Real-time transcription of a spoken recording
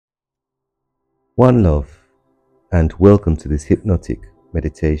One love, and welcome to this hypnotic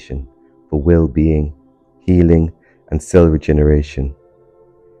meditation for well-being, healing, and cell regeneration.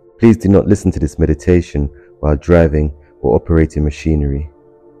 Please do not listen to this meditation while driving or operating machinery.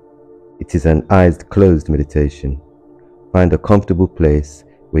 It is an eyes-closed meditation. Find a comfortable place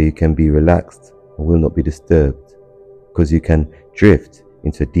where you can be relaxed and will not be disturbed, because you can drift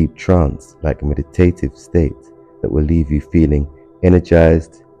into a deep trance like a meditative state that will leave you feeling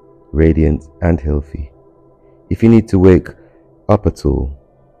energized, radiant, and healthy. If you need to wake up at all,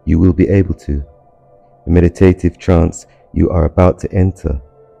 you will be able to. The meditative trance you are about to enter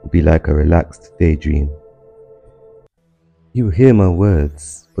will be like a relaxed daydream. You will hear my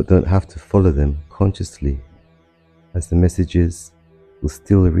words, but don't have to follow them consciously, as the messages will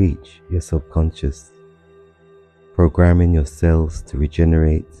still reach your subconscious, programming your cells to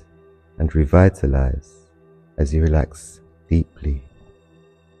regenerate and revitalize as you relax deeply.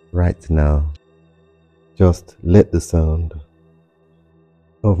 Right now, just let the sound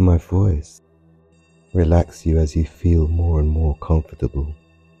of my voice relax you as you feel more and more comfortable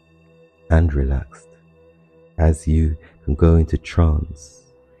and relaxed, as you can go into trance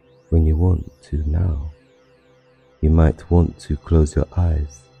when you want to now. You might want to close your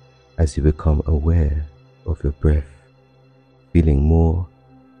eyes as you become aware of your breath, feeling more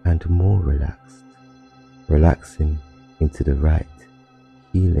and more relaxed, relaxing into the right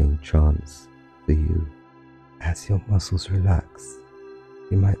healing trance for you. As your muscles relax,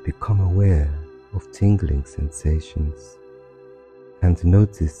 you might become aware of tingling sensations and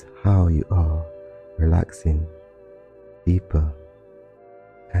notice how you are relaxing deeper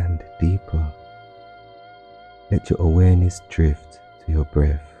and deeper. Let your awareness drift to your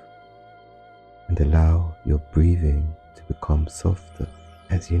breath and allow your breathing to become softer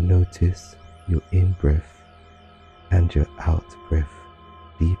as you notice your in-breath and your out-breath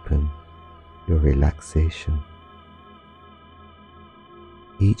deepen your relaxation.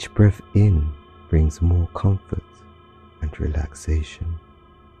 Each breath in brings more comfort and relaxation,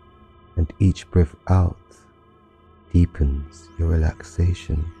 and each breath out deepens your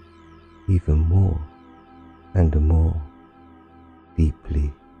relaxation even more and more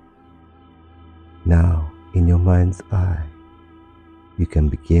deeply. Now, in your mind's eye, you can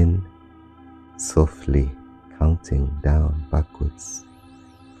begin softly counting down backwards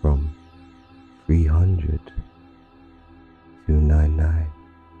from 300, 299,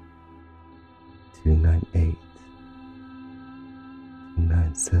 298,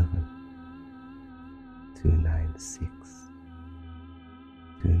 297, 296,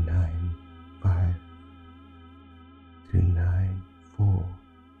 295, 294.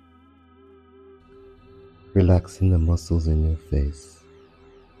 Relaxing the muscles in your face.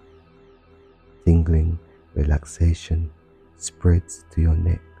 Tingling relaxation spreads to your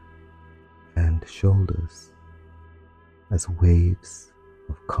neck and shoulders as waves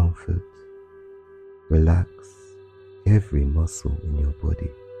of comfort relax every muscle in your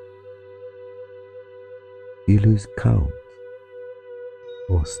body. You lose count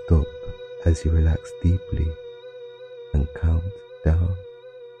or stop as you relax deeply and count down.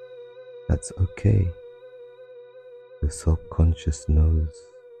 That's okay. Your subconscious knows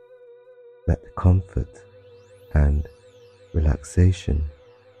that comfort and relaxation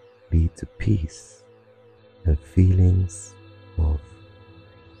lead to peace and feelings of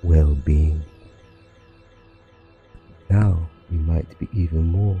well-being. Now you might be even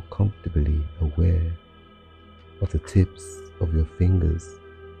more comfortably aware of the tips of your fingers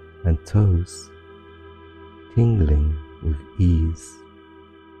and toes tingling with ease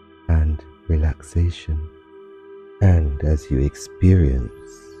and relaxation. And as you experience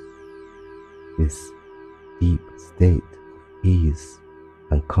this deep state of ease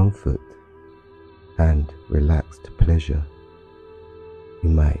and comfort and relaxed pleasure, you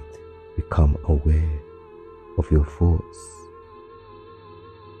might become aware of your thoughts.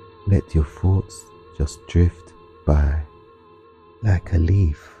 Let your thoughts just drift by like a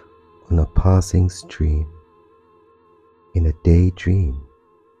leaf on a passing stream in a daydream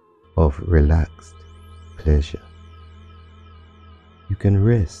of relaxed pleasure. You can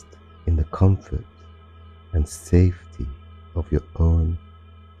rest in the comfort and safety of your own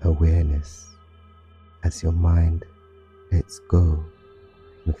awareness as your mind lets go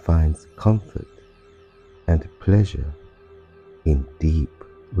and finds comfort and pleasure in deep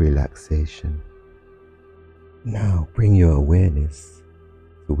relaxation. Now bring your awareness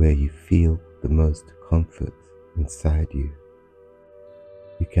to where you feel the most comfort inside you.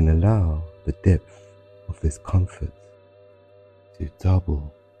 You can allow the depth of this comfort to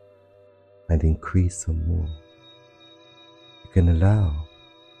double and increase some more. You can allow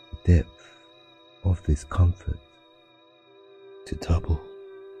the depth of this comfort to double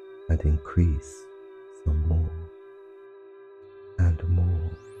and increase some more and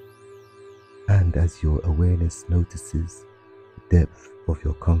more. And as your awareness notices the depth of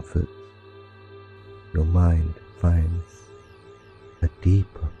your comfort, your mind finds a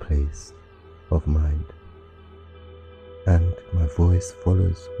deeper place of mind, and my voice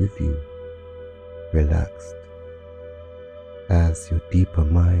follows with you, relaxed, as your deeper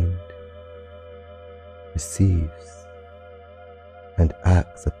mind receives and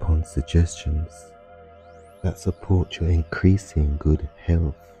acts upon suggestions that support your increasing good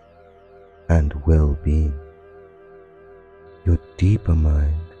health and well-being. Your deeper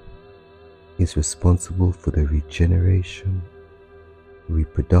mind is responsible for the regeneration,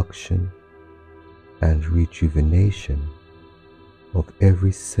 reproduction, and rejuvenation of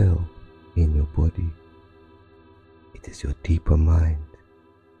every cell in your body. It is your deeper mind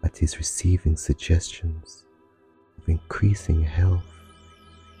that is receiving suggestions of increasing health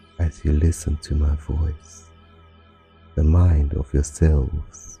as you listen to my voice. The mind of your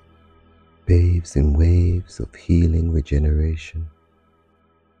cells bathes in waves of healing regeneration.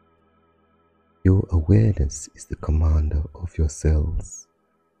 Your awareness is the commander of your cells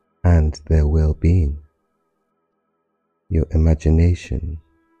and their well-being. Your imagination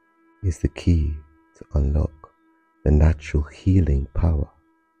is the key to unlock the natural healing power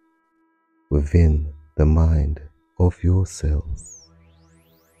within the mind of your cells.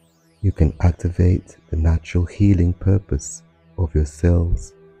 You can activate the natural healing purpose of your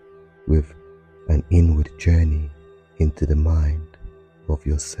cells with an inward journey into the mind of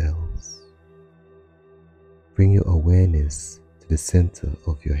your cells. Bring your awareness to the center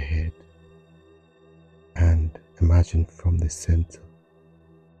of your head and imagine from the center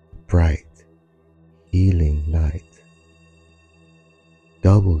bright, healing light.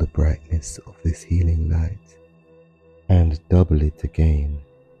 Double the brightness of this healing light and double it again.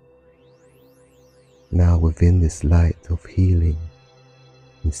 Now within this light of healing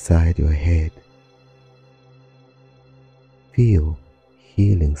inside your head, feel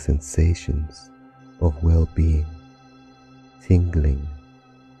healing sensations of well-being, tingling.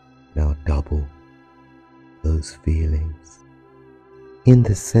 Now double those feelings. In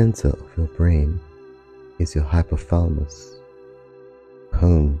the center of your brain is your hypothalamus,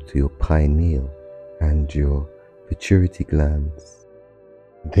 home to your pineal and your pituitary glands.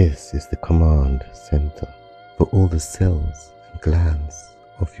 This is the command center for all the cells and glands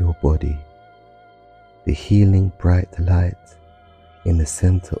of your body. The healing bright light in the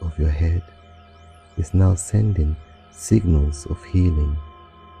center of your head is now sending signals of healing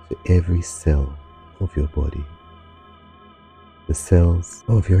to every cell of your body. The cells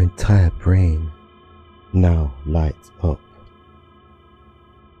of your entire brain now light up,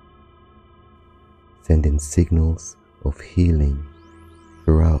 sending signals of healing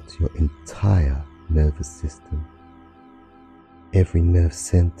throughout your entire nervous system. Every nerve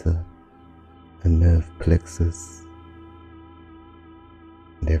center and nerve plexus,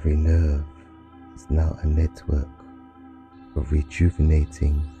 and every nerve is now a network of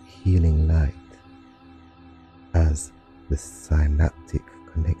rejuvenating healing light as the synaptic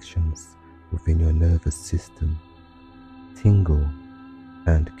connections within your nervous system tingle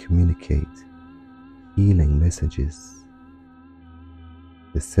and communicate healing messages.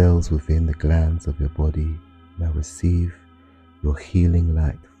 The cells within the glands of your body now receive your healing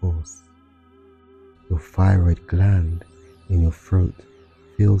light force. Your thyroid gland in your throat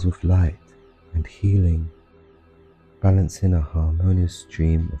fills with light and healing, balancing a harmonious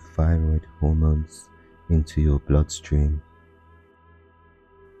stream of thyroid hormones into your bloodstream.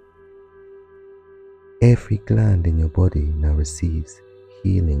 Every gland in your body now receives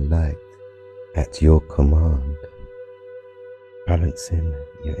healing light at your command, balancing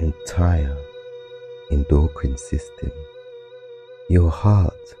your entire endocrine system. Your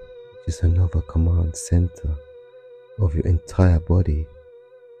heart, which is another command center of your entire body,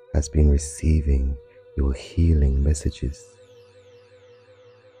 has been receiving your healing messages.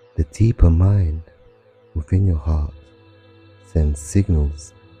 The deeper mind within your heart sends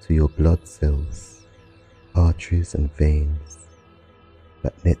signals to your blood cells, arteries and veins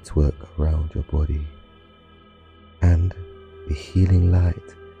that network around your body, and the healing light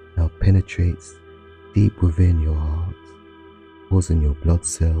now penetrates deep within your heart, causing your blood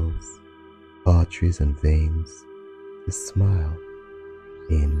cells, arteries and veins to smile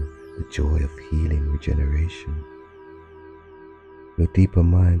in the joy of healing regeneration. Your deeper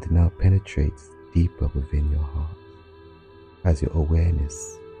mind now penetrates deeper within your heart as your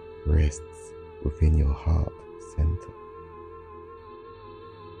awareness rests within your heart center.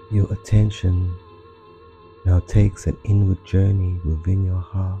 Your attention now takes an inward journey within your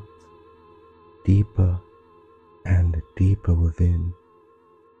heart, deeper and deeper within.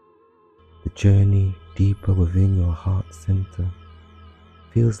 The journey deeper within your heart center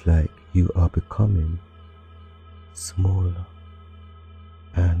feels like you are becoming smaller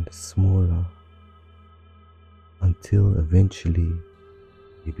and smaller until eventually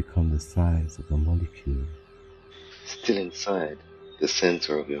you become the size of a molecule, still inside the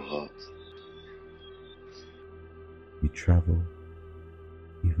center of your heart. You travel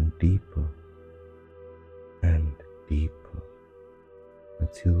even deeper and deeper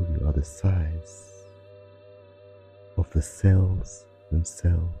until you are the size of the cells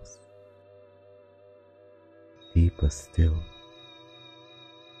themselves. Deeper still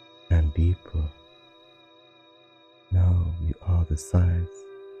and deeper. Now you are the size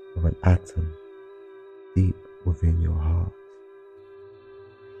of an atom deep within your heart.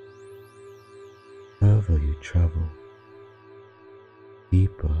 Further you travel,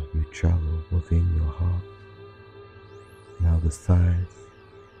 deeper you travel within your heart. Now the size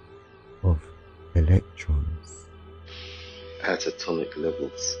of electrons at atomic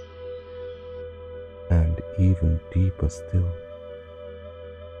levels, and even deeper still.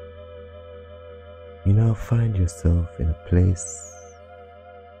 You now find yourself in a place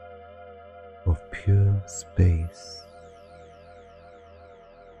of pure space,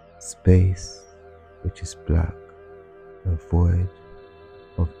 space which is black and void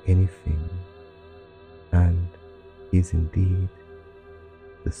of anything, and is indeed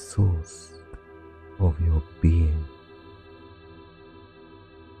the source of your being.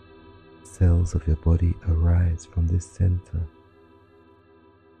 Cells of your body arise from this center.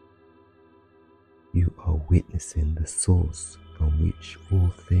 You are witnessing the source from which all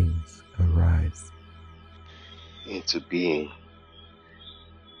things arise into being.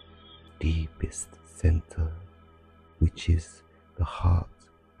 Deepest center, which is the heart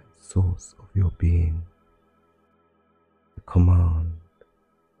and source of your being. The command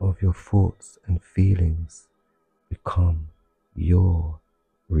of your thoughts and feelings become your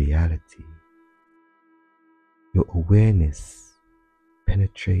reality. Your awareness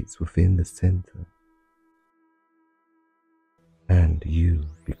penetrates within the center, and you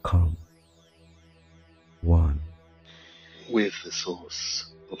become one with the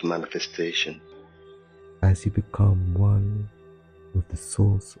source of manifestation. As you become one with the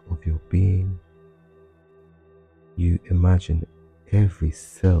source of your being, you imagine every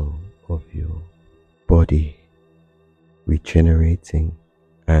cell of your body regenerating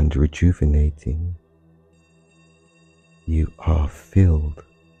and rejuvenating. You are filled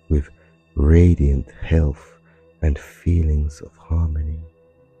with radiant health and feelings of harmony.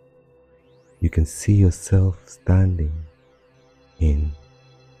 You can see yourself standing in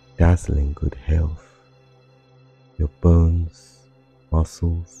dazzling good health. Your bones,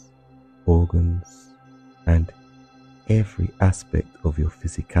 muscles, organs, and every aspect of your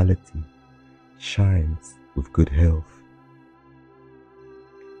physicality shines with good health.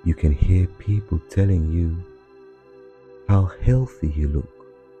 You can hear people telling you how healthy you look,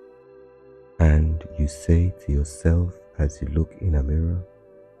 and you say to yourself as you look in a mirror,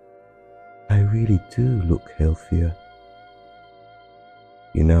 I really do look healthier.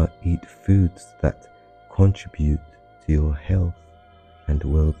 You now eat foods that contribute to your health and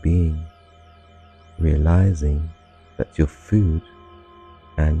well-being, realizing that your food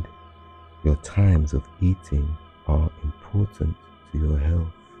and your times of eating are important to your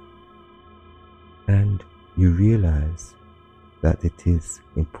health. And you realize that it is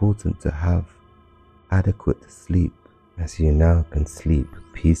important to have adequate sleep, as you now can sleep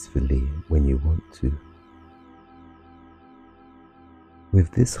peacefully when you want to.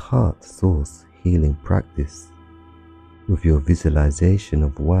 With this heart source healing practice, with your visualization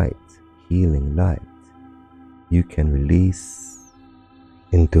of white healing light, you can release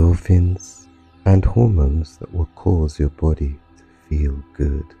endorphins and hormones that will cause your body to feel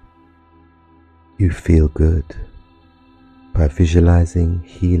good. You feel good by visualizing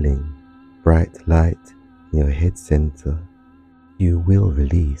healing bright light in your head center. You will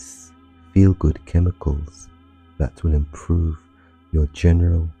release feel-good chemicals that will improve your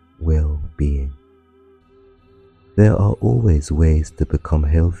general well-being. There are always ways to become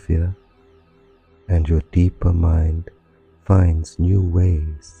healthier, and your deeper mind finds new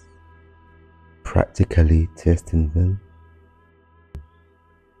ways, practically testing them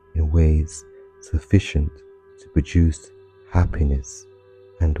in ways sufficient to produce happiness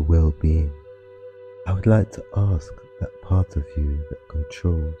and well-being. I would like to ask that part of you that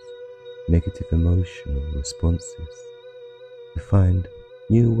controls negative emotional responses to find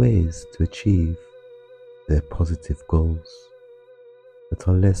new ways to achieve their positive goals that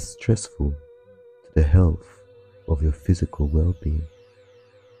are less stressful to the health of your physical well-being.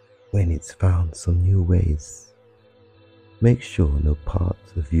 When it's found some new ways, make sure no part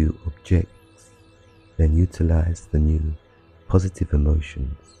of you objects, then utilize the new positive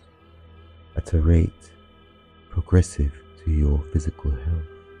emotions at a rate progressive to your physical health.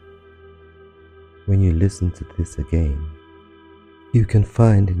 When you listen to this again, you can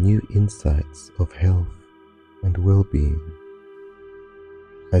find new insights of health and well-being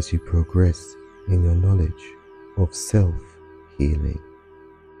as you progress in your knowledge of self-healing.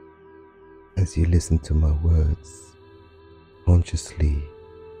 As you listen to my words, consciously,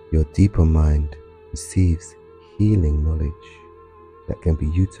 your deeper mind receives healing knowledge that can be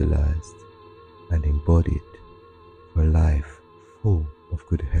utilized and embodied for a life full of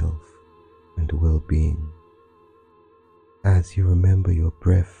good health and well-being. As you remember your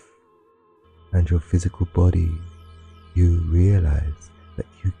breath and your physical body, you realize that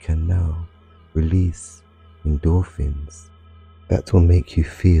you can now release endorphins that will make you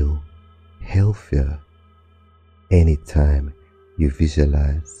feel healthier anytime you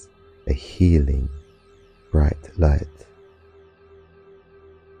visualize a healing bright light.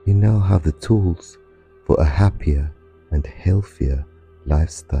 You now have the tools for a happier and healthier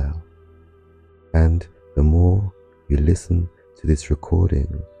lifestyle, and the more you listen to this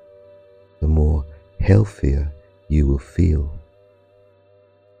recording, the more healthier you will feel.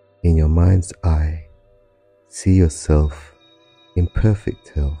 In your mind's eye, see yourself in perfect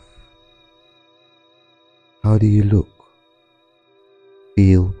health. How do you look?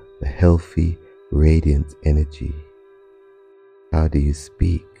 Feel the healthy, radiant energy. How do you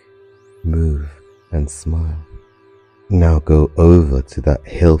speak, move, and smile? Now go over to that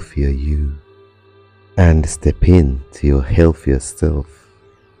healthier you and step into your healthier self.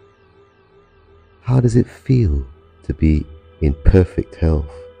 How does it feel to be in perfect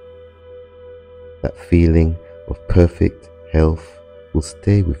health? That feeling of perfect health will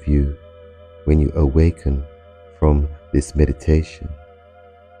stay with you when you awaken from this meditation.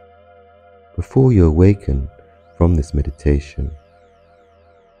 Before you awaken from this meditation,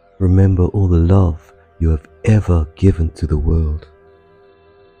 remember all the love you have ever given to the world.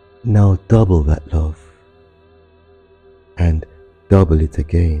 Now double that love and double it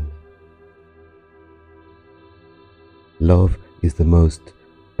again. Love is the most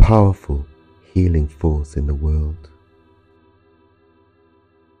powerful healing force in the world.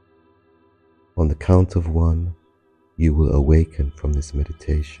 On the count of 1, you will awaken from this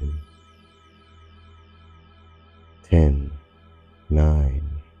meditation. 10, 9,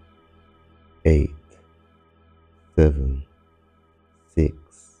 8, 7, 6,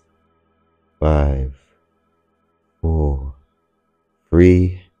 5, 4,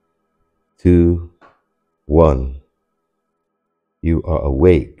 3, 2, 1. You are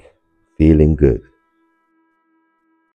awake, feeling good.